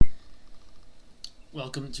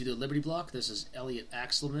Welcome to the Liberty Block. This is Elliot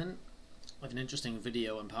Axelman. I have an interesting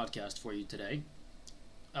video and podcast for you today.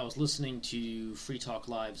 I was listening to Free Talk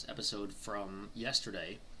Live's episode from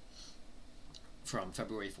yesterday, from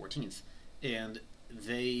February 14th, and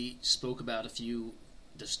they spoke about a few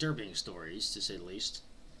disturbing stories, to say the least.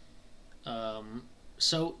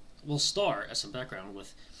 So we'll start, as some background,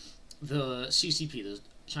 with the CCP, the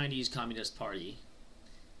Chinese Communist Party,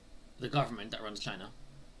 the government that runs China,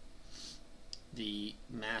 the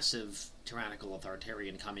massive, tyrannical,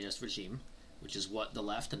 authoritarian communist regime, which is what the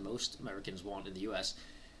left and most Americans want in the U.S.,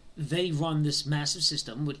 they run this massive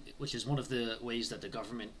system, which is one of the ways that the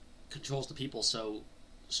government controls the people so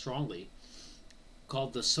strongly,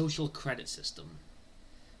 called the social credit system.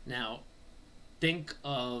 Now, think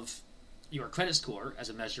of your credit score as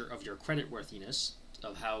a measure of your credit worthiness,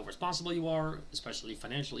 of how responsible you are, especially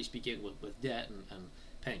financially speaking, with debt and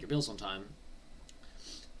paying your bills on time.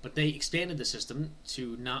 But they expanded the system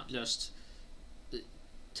to not just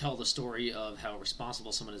tell the story of how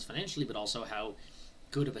responsible someone is financially, but also how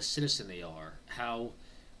good of a citizen they are, how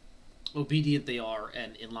obedient they are,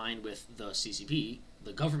 and in line with the CCP,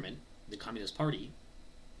 the government, the Communist Party,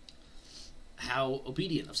 how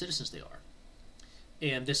obedient of citizens they are.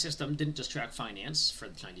 And this system didn't just track finance for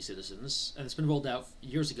the Chinese citizens, and it's been rolled out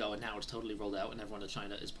years ago, and now it's totally rolled out, and everyone in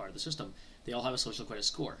China is part of the system. They all have a social credit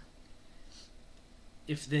score.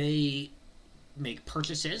 If they make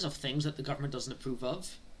purchases of things that the government doesn't approve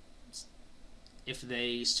of, if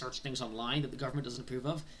they search things online that the government doesn't approve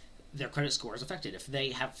of, their credit score is affected. If they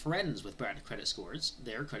have friends with bad credit scores,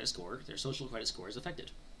 their credit score, their social credit score is affected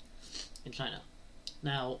in China.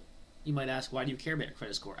 Now, you might ask, why do you care about your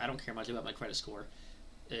credit score? I don't care much about my credit score.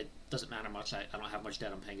 It doesn't matter much. I don't have much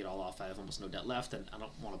debt. I'm paying it all off. I have almost no debt left, and I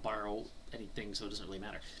don't want to borrow anything, so it doesn't really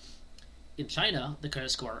matter. In China, the credit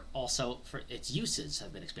score also, for its uses,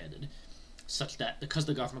 have been expanded, such that because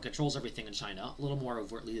the government controls everything in China, a little more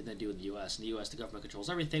overtly than they do in the U.S. In the U.S., the government controls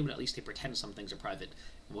everything, but at least they pretend some things are private,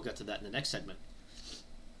 and we'll get to that in the next segment.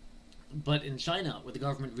 But in China, where the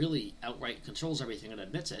government really outright controls everything and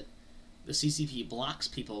admits it, the CCP blocks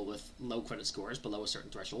people with low credit scores, below a certain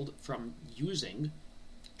threshold, from using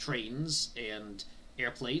trains and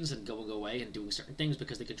airplanes and going away and doing certain things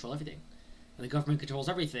because they control everything. And the government controls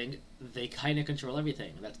everything, they kind of control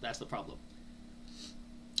everything. That's the problem.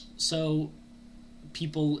 So,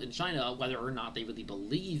 people in China, whether or not they really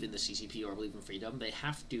believe in the CCP or believe in freedom, they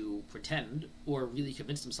have to pretend or really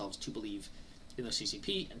convince themselves to believe in the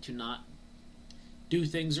CCP and to not do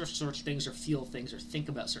things or search things or feel things or think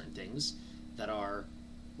about certain things that are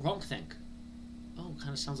wrong-think. Oh,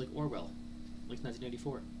 kind of sounds like Orwell, like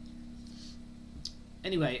 1984.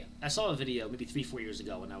 Anyway, I saw a video maybe 3-4 years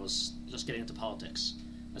ago when I was just getting into politics.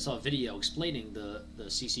 I saw a video explaining the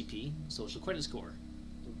CCP, social credit score,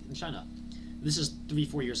 in China. This is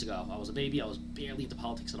 3-4 years ago. I was a baby. I was barely into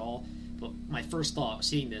politics at all. But my first thought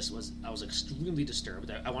seeing this was I was extremely disturbed.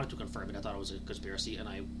 I wanted to confirm it. I thought it was a conspiracy, and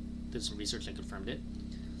I did some research and confirmed it.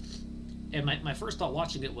 And my first thought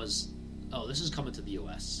watching it was, oh, this is coming to the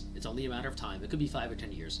U.S. It's only a matter of time. It could be 5 or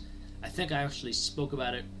 10 years. I think I actually spoke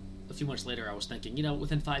about it a few months later. I was thinking,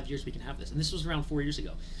 within 5 years we can have this. And this was around 4 years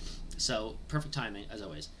ago. So, perfect timing, as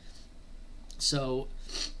always. So,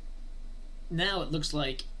 now it looks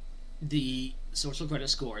like the social credit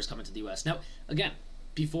score is coming to the U.S. Now, again,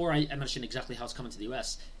 before I mention exactly how it's coming to the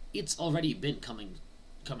U.S., it's already been coming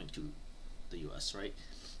to the U.S., right?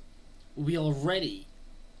 We already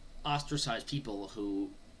ostracize people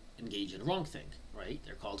who engage in wrongthink, right?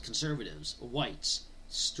 They're called conservatives, whites,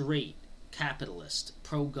 straight, capitalist,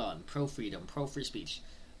 pro-gun, pro-freedom, pro-free speech,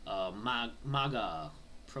 MAGA,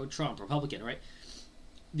 pro-Trump, Republican, right?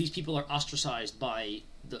 These people are ostracized by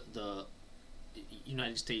the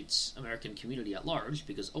United States American community at large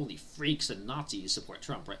because only freaks and Nazis support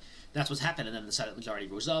Trump, right? That's what's happened, and then the silent majority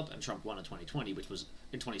rose up, and Trump won in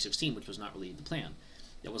 2016, which was not really the plan.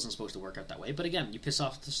 It wasn't supposed to work out that way. But again, you piss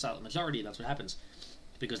off the silent majority, and that's what happens.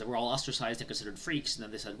 Because they were all ostracized and considered freaks, and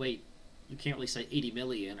then they said, wait, you can't really say 80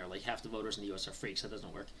 million or like half the voters in the U.S. are freaks. That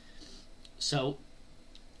doesn't work. So,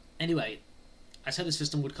 anyway, I said the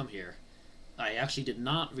system would come here. I actually did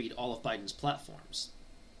not read all of Biden's platforms.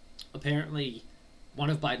 Apparently, one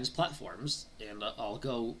of Biden's platforms, and I'll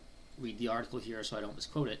go read the article here so I don't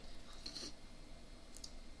misquote it,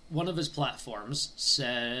 one of his platforms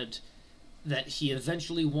said that he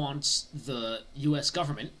eventually wants the U.S.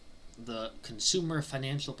 government, the Consumer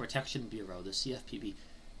Financial Protection Bureau, the CFPB,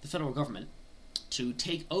 the federal government, to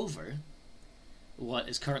take over what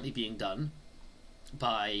is currently being done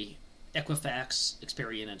by Equifax,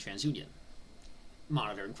 Experian, and TransUnion,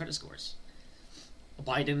 monitoring credit scores.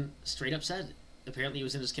 Biden straight up said, apparently he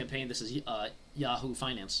was in his campaign. This is Yahoo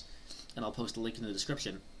Finance, and I'll post a link in the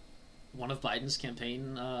description. One of Biden's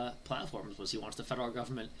campaign platforms was he wants the federal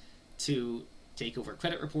government to take over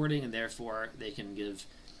credit reporting, and therefore they can give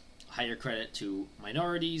higher credit to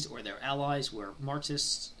minorities or their allies who are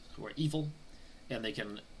Marxists, who are evil, and they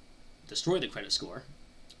can destroy the credit score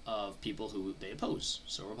of people who they oppose.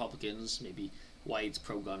 So Republicans, maybe whites,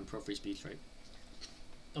 pro-gun, pro-free speech, right?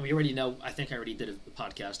 And we already know, I think I already did a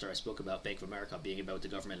podcast, or I spoke about Bank of America being about the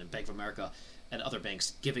government, and Bank of America and other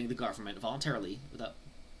banks giving the government voluntarily,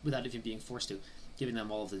 without even being forced to, giving them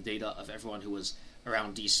all of the data of everyone who was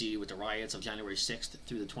around D.C. with the riots of January 6th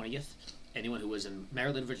through the 20th. Anyone who was in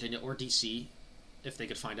Maryland, Virginia, or D.C., if they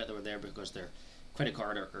could find out they were there because their credit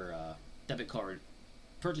card or debit card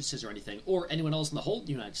purchases or anything, or anyone else in the whole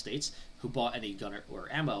United States who bought any gun or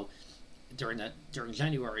ammo during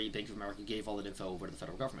January, Bank of America gave all that info over to the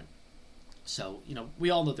federal government. So, we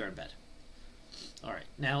all know they're in bed. All right,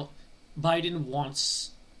 now, Biden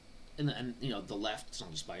wants, and the left, it's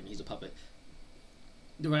not just Biden, he's a puppet,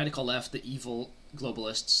 the radical left, the evil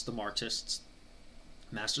globalists, the Marxists,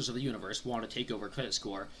 masters of the universe, want to take over credit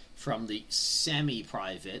score from the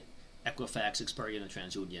semi-private Equifax, Experian, and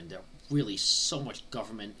TransUnion. They're really so much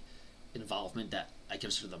government involvement that I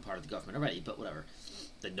consider them part of the government already, but whatever.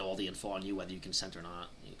 They know all the info on you, whether you consent or not,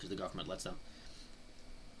 because the government lets them.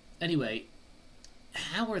 Anyway,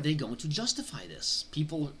 how are they going to justify this?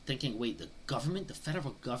 People thinking, wait, the government, the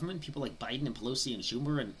federal government, people like Biden and Pelosi and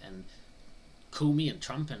Schumer and Comey and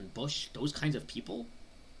Trump and Bush, those kinds of people,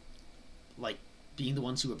 like being the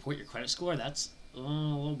ones who report your credit score, that's a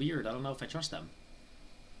little weird. I don't know if I trust them.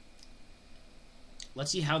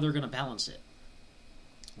 Let's see how they're going to balance it.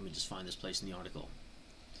 Let me just find this place in the article.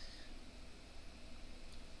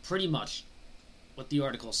 Pretty much what the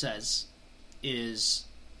article says is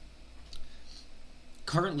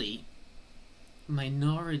currently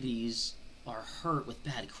minorities are hurt with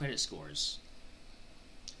bad credit scores.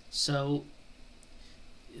 So,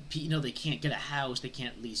 they can't get a house, they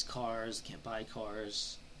can't lease cars, they can't buy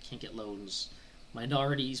cars, can't get loans.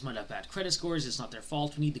 Minorities might have bad credit scores, it's not their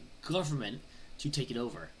fault. We need the government to take it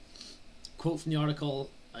over. Quote from the article,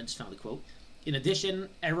 I just found the quote. In addition,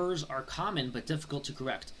 errors are common but difficult to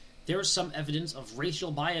correct. There is some evidence of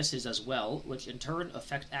racial biases as well, which in turn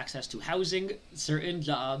affect access to housing, certain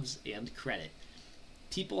jobs, and credit.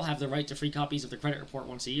 People have the right to free copies of their credit report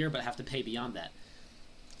once a year, but have to pay beyond that.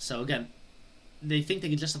 So again, they think they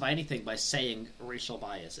can justify anything by saying racial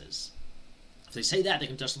biases. If they say that, they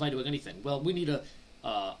can justify doing anything. Well, we need to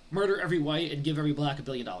murder every white and give every black $1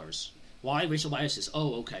 billion. Why? Racial biases.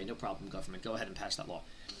 Oh, okay, no problem, government. Go ahead and pass that law.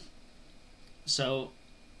 So,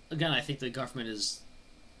 again, I think the government is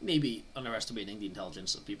maybe underestimating the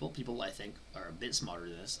intelligence of people. People, I think, are a bit smarter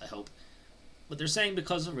than this, I hope. But they're saying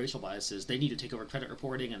because of racial biases, they need to take over credit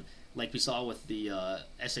reporting, and like we saw with the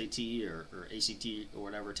SAT or ACT or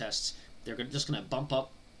whatever tests, they're just going to bump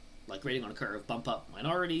up, like grading on a curve, bump up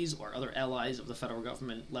minorities or other allies of the federal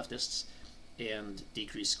government, leftists, and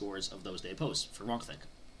decrease scores of those they oppose for wrongthink.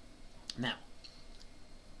 Now,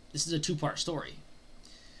 this is a two-part story.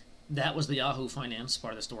 That was the Yahoo Finance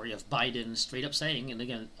part of the story of Biden straight up saying, and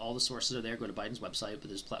again, all the sources are there, go to Biden's website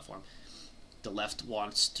with his platform, the left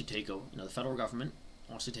wants to take over, the federal government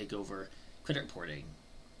wants to take over credit reporting.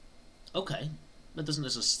 Okay, that doesn't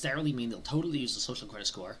necessarily mean they'll totally use the social credit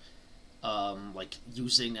score, like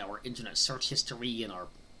using our internet search history and our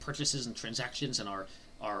purchases and transactions and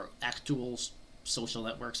our actual social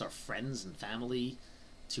networks, our friends and family,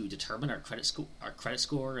 to determine our credit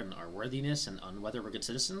score and our worthiness and on whether we're good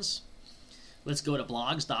citizens. Let's go to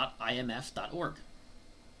blogs.imf.org.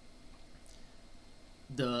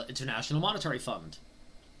 The International Monetary Fund,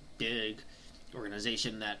 big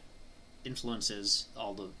organization that influences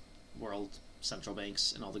all the world central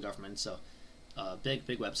banks and all the governments. So, big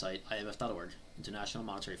website, imf.org, International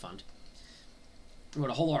Monetary Fund. Wrote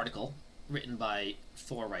a whole article written by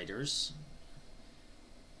 4 writers,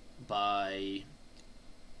 by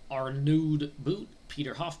Arnoud Boot,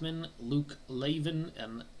 Peter Hoffman, Luke Lavin,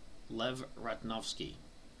 and Lev Ratnovsky.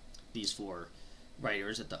 These 4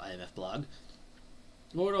 writers at the IMF blog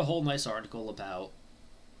wrote a whole nice article about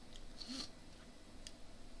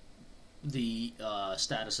the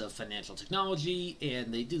status of financial technology,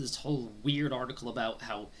 and they do this whole weird article about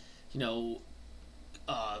how,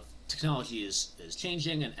 technology is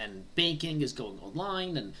changing and banking is going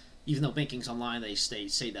online, and even though banking's online, they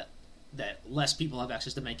say that less people have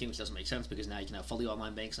access to banking, which doesn't make sense because now you can have fully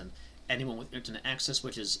online banks and anyone with internet access,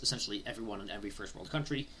 which is essentially everyone in every first world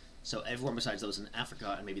country. So everyone besides those in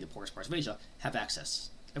Africa and maybe the poorest parts of Asia have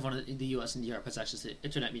access. Everyone in the US and Europe has access to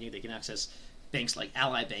internet, meaning they can access banks like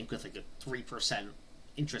Ally Bank with like a 3%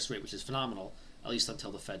 interest rate, which is phenomenal, at least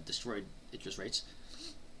until the Fed destroyed interest rates.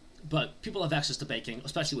 But people have access to banking,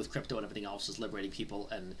 especially with crypto and everything else, is liberating people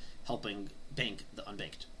and helping bank the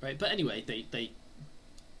unbanked, right? But anyway, they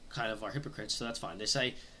kind of are hypocrites, so that's fine. They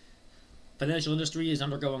say financial industry is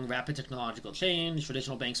undergoing rapid technological change.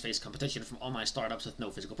 Traditional banks face competition from online startups with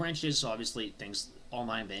no physical branches, so obviously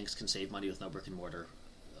online banks can save money with no brick and mortar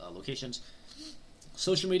locations.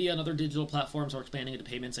 Social media and other digital platforms are expanding into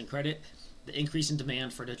payments and credit. The increase in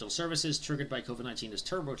demand for digital services triggered by COVID-19 is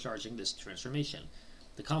turbocharging this transformation.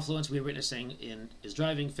 The confluence we are witnessing is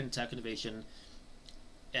driving fintech innovation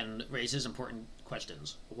and raises important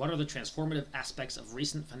questions. What are the transformative aspects of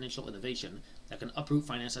recent financial innovation that can uproot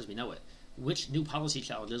finance as we know it? Which new policy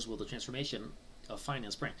challenges will the transformation of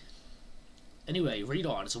finance bring? Anyway, read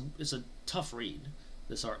on. It's a tough read,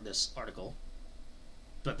 this article.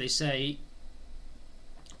 But they say,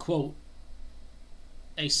 quote,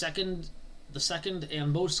 the second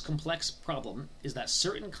and most complex problem is that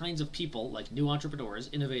certain kinds of people, like new entrepreneurs,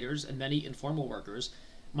 innovators, and many informal workers,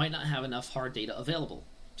 might not have enough hard data available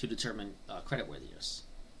to determine creditworthiness.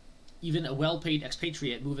 Even a well-paid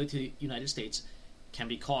expatriate moving to the United States can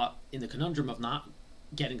be caught in the conundrum of not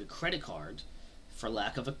getting a credit card for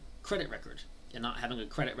lack of a credit record, and not having a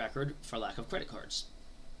credit record for lack of credit cards.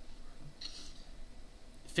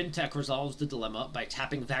 Fintech resolves the dilemma by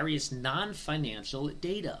tapping various non-financial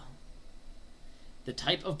data. The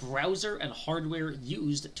type of browser and hardware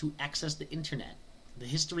used to access the internet, the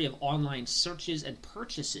history of online searches and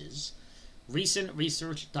purchases, recent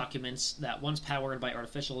research documents that once powered by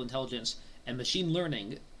artificial intelligence and machine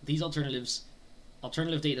learning, these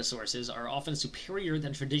alternative data sources are often superior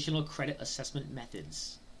than traditional credit assessment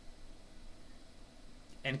methods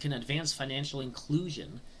and can advance financial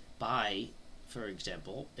inclusion by, for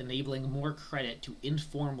example, enabling more credit to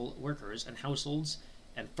informal workers and households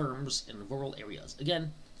and firms in rural areas.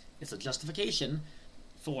 Again, it's a justification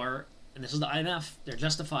for, and this is the IMF, they're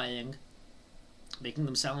justifying making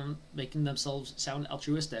themselves sound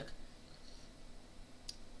altruistic,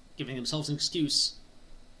 giving themselves an excuse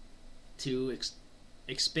to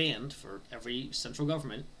expand for every central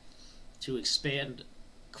government to expand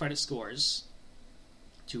credit scores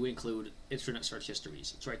to include internet search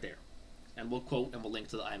histories. It's right there. And we'll quote and we'll link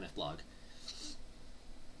to the IMF blog.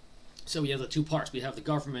 So we have the two parts. We have the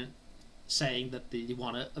government saying that they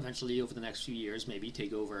want to eventually, over the next few years, maybe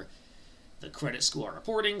take over the credit score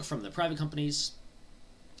reporting from the private companies.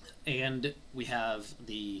 And we have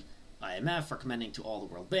the IMF recommending to all the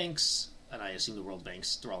world banks, and I assume the world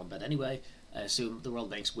banks, they're all in bed anyway, I assume the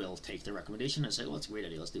world banks will take their recommendation and say, well, it's a great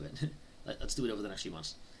idea, let's do it. Let's do it over the next few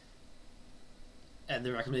months. And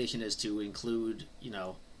the recommendation is to include,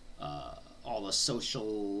 all the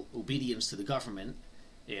social obedience to the government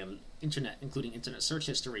and including internet search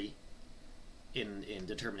history in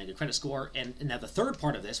determining a credit score. And now the third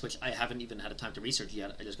part of this, which I haven't even had a time to research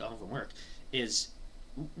yet, I just got home from work, is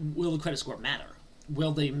will the credit score matter?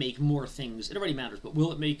 Will they make more things? It already matters, but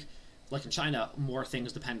will it make, like in China, more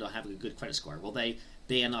things depend on having a good credit score? Will they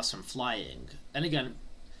ban us from flying? And again,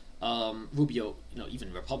 Rubio,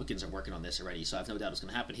 even Republicans are working on this already, so I have no doubt it's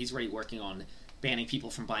going to happen. He's already working on banning people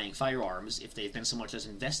from buying firearms if they've been so much as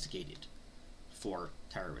investigated for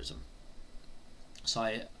terrorism.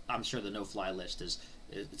 So I'm sure the no-fly list is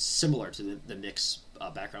similar to the NICS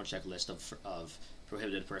background check list of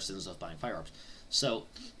prohibited persons of buying firearms. So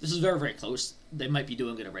this is very, very close. They might be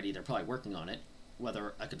doing it already. They're probably working on it.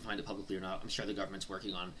 Whether I can find it publicly or not, I'm sure the government's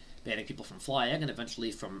working on banning people from flying and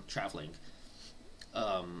eventually from traveling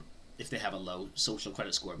if they have a low social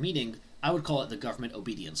credit score. Meaning, I would call it the government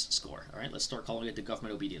obedience score. All right, let's start calling it the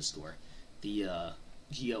government obedience score, the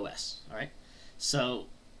GOS. All right, so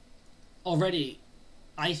already,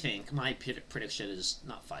 I think my prediction is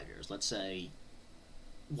not 5 years. Let's say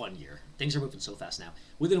 1 year. Things are moving so fast now.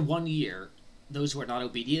 Within 1 year, those who are not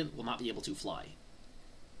obedient will not be able to fly.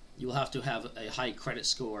 You will have to have a high credit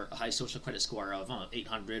score, a high social credit score of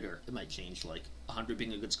 800, or it might change, like 100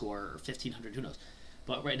 being a good score, or 1500, who knows.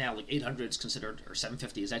 But right now, like 800 is considered, or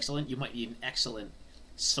 750 is excellent. You might need an excellent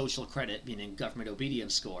social credit, meaning government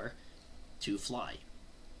obedience score, to fly.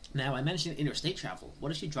 Now, I mentioned interstate travel.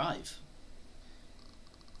 What if you drive?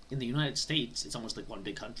 In the United States, it's almost like one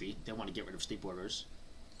big country. They want to get rid of state borders.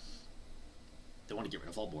 They want to get rid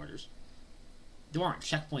of all borders. There aren't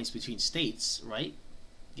checkpoints between states, right?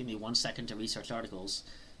 Give me 1 second to research articles.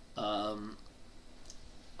 I'm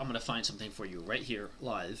going to find something for you right here,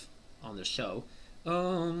 live, on this show.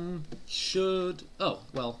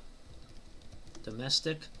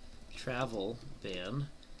 Domestic travel ban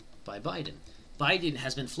by Biden. Biden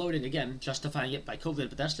has been floating, again, justifying it by COVID,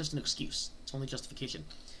 but that's just an excuse. It's only justification.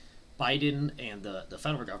 Biden and the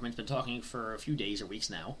federal government's been talking for a few days or weeks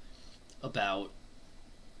now about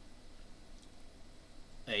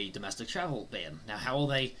a domestic travel ban. Now, how will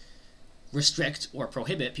they restrict or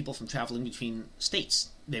prohibit people from traveling between states?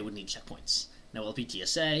 They would need checkpoints. Now, will it be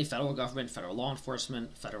TSA, federal government, federal law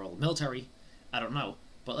enforcement, federal military? I don't know.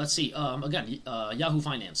 But let's see. Again, Yahoo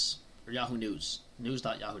Finance, or Yahoo News,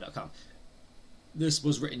 news.yahoo.com. This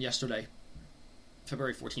was written yesterday,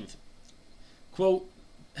 February 14th. Quote,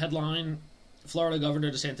 headline, Florida Governor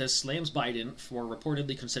DeSantis slams Biden for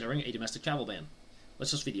reportedly considering a domestic travel ban.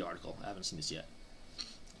 Let's just read the article. I haven't seen this yet.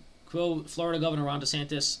 Quote, Florida Governor Ron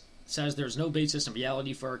DeSantis says there's no basis in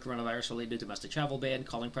reality for a coronavirus-related domestic travel ban,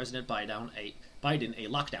 calling President Biden a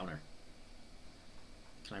lockdowner.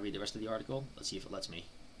 Can I read the rest of the article? Let's see if it lets me.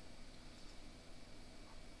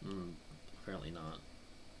 Apparently not.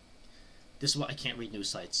 This is why I can't read news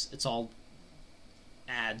sites. It's all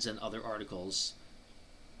ads and other articles.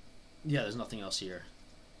 Yeah, there's nothing else here.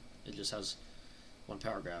 It just has one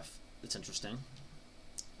paragraph. It's interesting.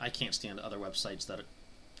 I can't stand other websites that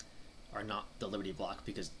are not the Liberty Block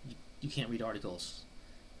because you can't read articles.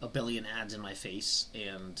 A billion ads in my face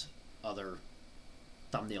and other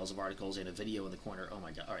thumbnails of articles and a video in the corner. Oh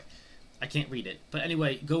my god. Alright. I can't read it. But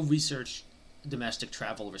anyway, go research domestic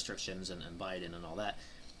travel restrictions and Biden and all that.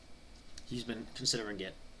 He's been considering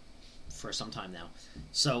it for some time now.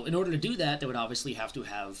 So in order to do that, they would obviously have to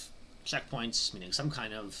have checkpoints, meaning some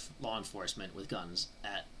kind of law enforcement with guns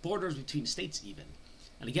at borders between states even.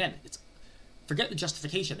 And again, forget the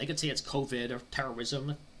justification. They could say it's COVID or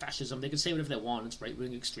terrorism, fascism. They could say whatever they want. It's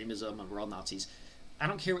right-wing extremism and we're all Nazis. I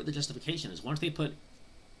don't care what the justification is. Once they put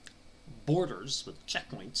borders with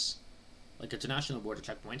checkpoints, like international border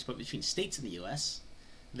checkpoints, but between states in the U.S.,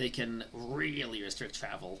 they can really restrict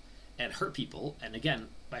travel and hurt people. And again,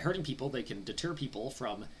 by hurting people, they can deter people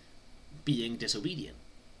from being disobedient.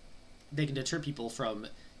 They can deter people from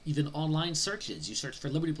even online searches. You search for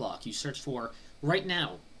Liberty Block. You search for, right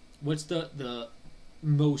now, what's the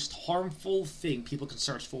most harmful thing people can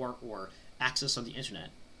search for or access on the internet?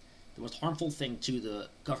 The most harmful thing to the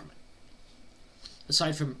government,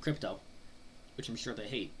 aside from crypto, which I'm sure they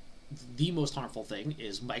hate, the most harmful thing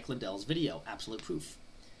is Mike Lindell's video, Absolute Proof.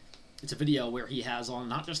 It's a video where he has on,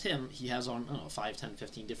 not just him, he has on, 5, 10,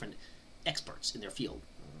 15 different experts in their field.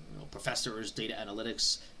 Professors, data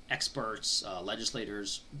analytics experts,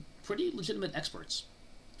 legislators, pretty legitimate experts,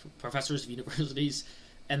 professors of universities,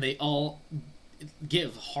 and they all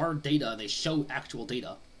give hard data, and they show actual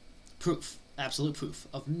data, proof, absolute proof,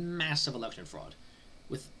 of massive election fraud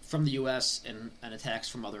from the U.S. and attacks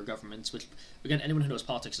from other governments, which, again, anyone who knows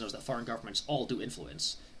politics knows that foreign governments all do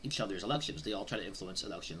influence each other's elections. They all try to influence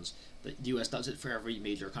elections. The U.S. does it for every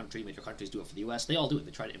major country. Major countries do it for the U.S. They all do it.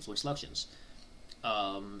 They try to influence elections.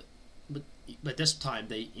 But this time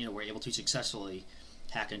they were able to successfully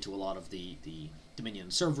hack into a lot of the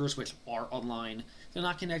Dominion servers, which are online. They're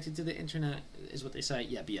not connected to the internet, is what they say.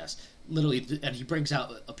 Yeah, BS. Literally, and he brings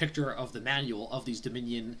out a picture of the manual of these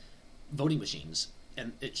Dominion voting machines,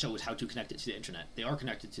 and it shows how to connect it to the internet. They are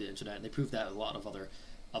connected to the internet, and they prove that with a lot of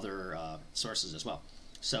other sources as well.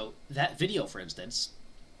 So that video, for instance,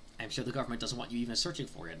 I'm sure the government doesn't want you even searching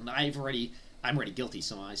for it. And I'm already guilty,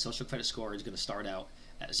 so my social credit score is going to start out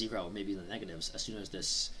at 0, maybe in the negatives, as soon as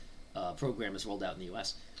this program is rolled out in the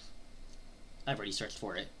U.S. I've already searched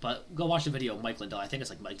for it, but go watch the video of Mike Lindell. I think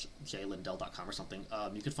it's like MikeJLindell.com or something.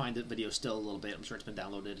 You could find the video still a little bit. I'm sure it's been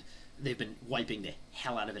downloaded. They've been wiping the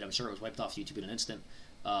hell out of it. I'm sure it was wiped off YouTube in an instant.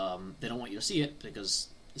 They don't want you to see it because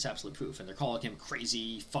it's absolute proof, and they're calling him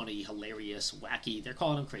crazy, funny, hilarious, wacky. They're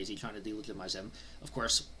calling him crazy, trying to delegitimize him. Of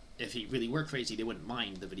course, if he really were crazy, they wouldn't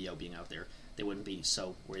mind the video being out there. They wouldn't be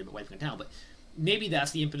so worried about wiping it down. But maybe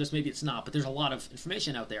that's the impetus, maybe it's not. But there's a lot of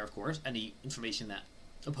information out there, of course, and the information that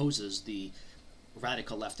opposes the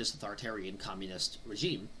radical leftist authoritarian communist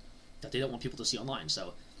regime that they don't want people to see online.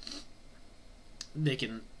 So they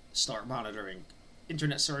can start monitoring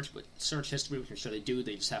internet search history, which I'm sure they do.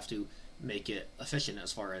 They just have to make it efficient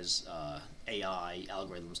as far as AI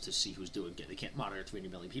algorithms to see who's doing it. They can't monitor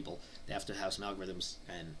 300 million people. They have to have some algorithms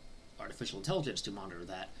and artificial intelligence to monitor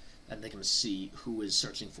that, and they can see who is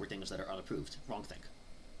searching for things that are unapproved. Wrong thing.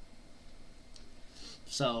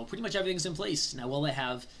 So pretty much everything's in place. Now, will they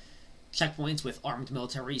have checkpoints with armed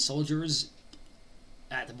military soldiers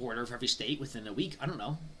at the border of every state within a week? I don't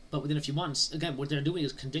know. But within a few months, again, what they're doing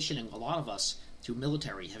is conditioning a lot of us to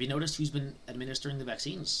military. Have you noticed who's been administering the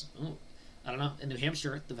vaccines? Oh, I don't know. In New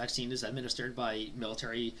Hampshire, the vaccine is administered by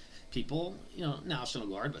military people, National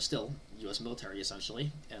Guard, but still U.S. military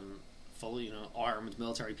essentially, and fully, armed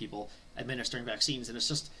military people administering vaccines, and it's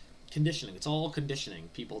just conditioning. It's all conditioning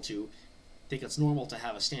people to think it's normal to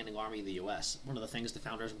have a standing army in the U.S. One of the things the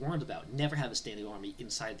founders warned about: never have a standing army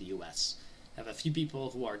inside the U.S. Have a few people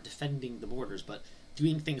who are defending the borders, but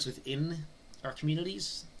doing things within our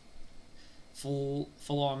communities, full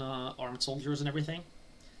on armed soldiers and everything,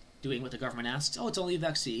 doing what the government asks. Oh, it's only a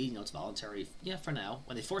vaccine, you know, it's voluntary. Yeah, for now.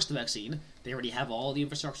 When they force the vaccine, they already have all the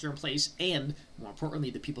infrastructure in place, and more importantly,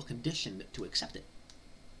 the people conditioned to accept it.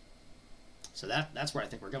 So that's where I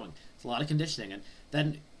think we're going. It's a lot of conditioning, and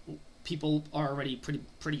then people are already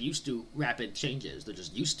pretty used to rapid changes. They're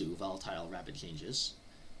just used to volatile, rapid changes,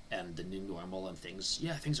 and the new normal and things.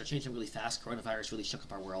 Yeah, things are changing really fast. Coronavirus really shook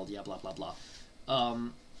up our world. Yeah, blah blah blah.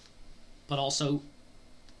 But also,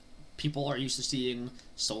 people are used to seeing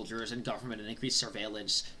soldiers and government and increased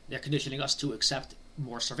surveillance. They're conditioning us to accept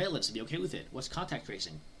more surveillance and be okay with it. What's contact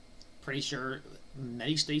tracing? Pretty sure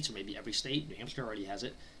many states, or maybe every state, New Hampshire already has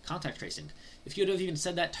it, contact tracing. If you'd have even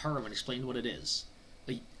said that term and explained what it is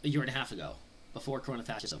a year and a half ago, before corona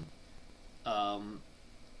fascism,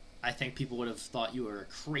 I think people would have thought you were a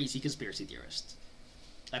crazy conspiracy theorist.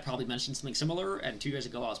 I probably mentioned something similar, and 2 years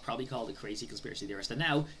ago I was probably called a crazy conspiracy theorist, and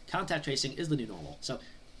now contact tracing is the new normal. So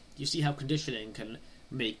you see how conditioning can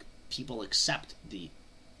make people accept the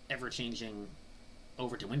ever-changing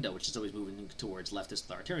Overton window, which is always moving towards leftist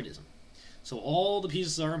authoritarianism. So all the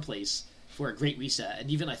pieces are in place for a great reset, and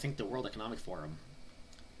even I think the World Economic Forum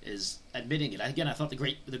is admitting it. Again, I thought the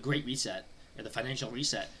great reset, or the financial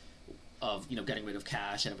reset of, you know, getting rid of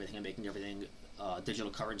cash and everything and making everything digital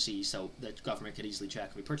currency so that government could easily track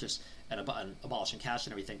and repurchase, and abolishing cash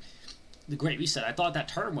and everything. The Great Reset, I thought that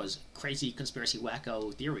term was crazy conspiracy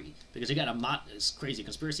wacko theory, because again, I'm not this crazy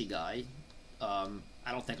conspiracy guy.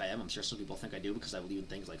 I don't think I am. I'm sure some people think I do, because I believe in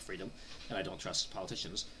things like freedom, and I don't trust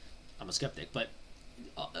politicians. I'm a skeptic, but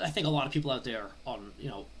I think a lot of people out there on, you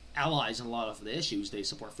know, allies in a lot of the issues, they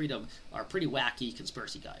support freedom, are pretty wacky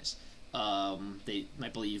conspiracy guys. They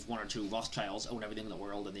might believe one or two Rothschilds own everything in the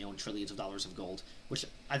world and they own trillions of dollars of gold, which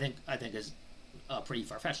I think is pretty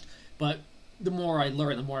far-fetched. But the more I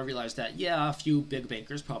learn, the more I realize that, yeah, a few big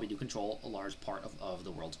bankers probably do control a large part of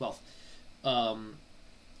the world's wealth.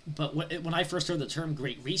 But when I first heard the term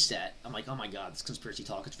Great Reset, I'm like, oh my god, this conspiracy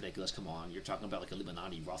talk is ridiculous. Come on, you're talking about like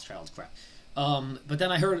Illuminati, Rothschilds crap. But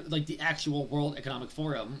then I heard like the actual World Economic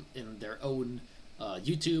Forum in their own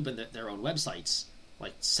YouTube and their own websites,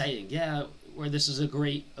 like saying, yeah, where this is a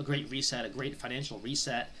great reset, a great financial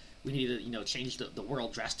reset. We need to, you know, change the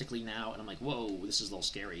world drastically now. And I'm like, whoa, this is a little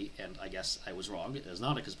scary. And I guess I was wrong. It's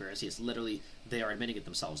not a conspiracy. It's literally, they are admitting it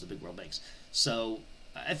themselves, the big world banks. So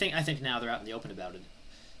I think now they're out in the open about it.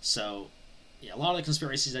 So yeah, a lot of the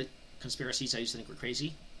conspiracies I used to think were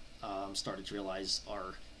crazy, started to realize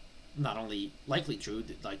are not only likely true,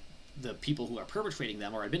 like the people who are perpetrating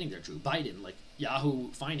them are admitting they're true. Biden, like Yahoo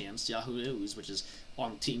Finance, Yahoo News, which is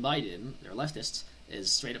on Team Biden, they're leftists,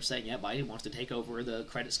 is straight up saying, yeah, Biden wants to take over the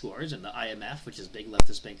credit scores, and the IMF, which is big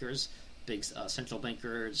leftist bankers, big central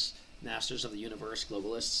bankers, masters of the universe,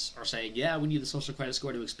 globalists, are saying, yeah, we need the social credit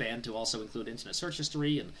score to expand to also include internet search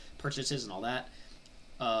history and purchases and all that.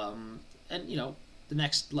 And, you know, the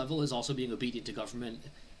next level is also being obedient to government.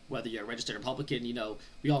 Whether you're a registered Republican, you know,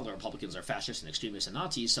 we all know Republicans are fascists and extremists and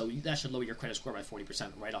Nazis, so that should lower your credit score by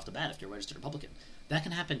 40% right off the bat if you're a registered Republican. That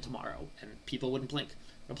can happen tomorrow, and people wouldn't blink.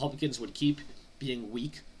 Republicans would keep being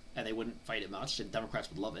weak, and they wouldn't fight it much, and Democrats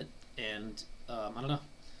would love it. And, I don't know.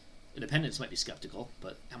 Independents might be skeptical,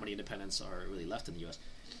 but how many independents are really left in the U.S.?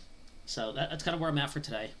 So that's kind of where I'm at for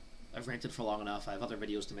today. I've ranted for long enough. I have other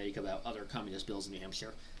videos to make about other communist bills in New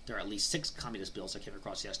Hampshire. There are at least 6 communist bills I came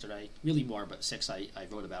across yesterday. Really more, but 6 I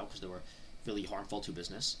wrote about because they were really harmful to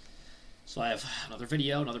business. So I have another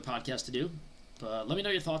video, another podcast to do. But let me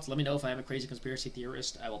know your thoughts. Let me know if I am a crazy conspiracy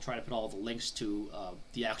theorist. I will try to put all the links to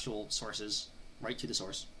the actual sources, right to the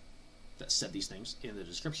source that said these things, in the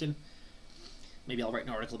description. Maybe I'll write an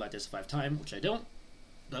article about this if I have time, which I don't.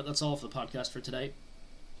 But that's all for the podcast for today.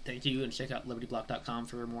 Thank you, and check out libertyblock.com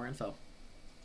for more info.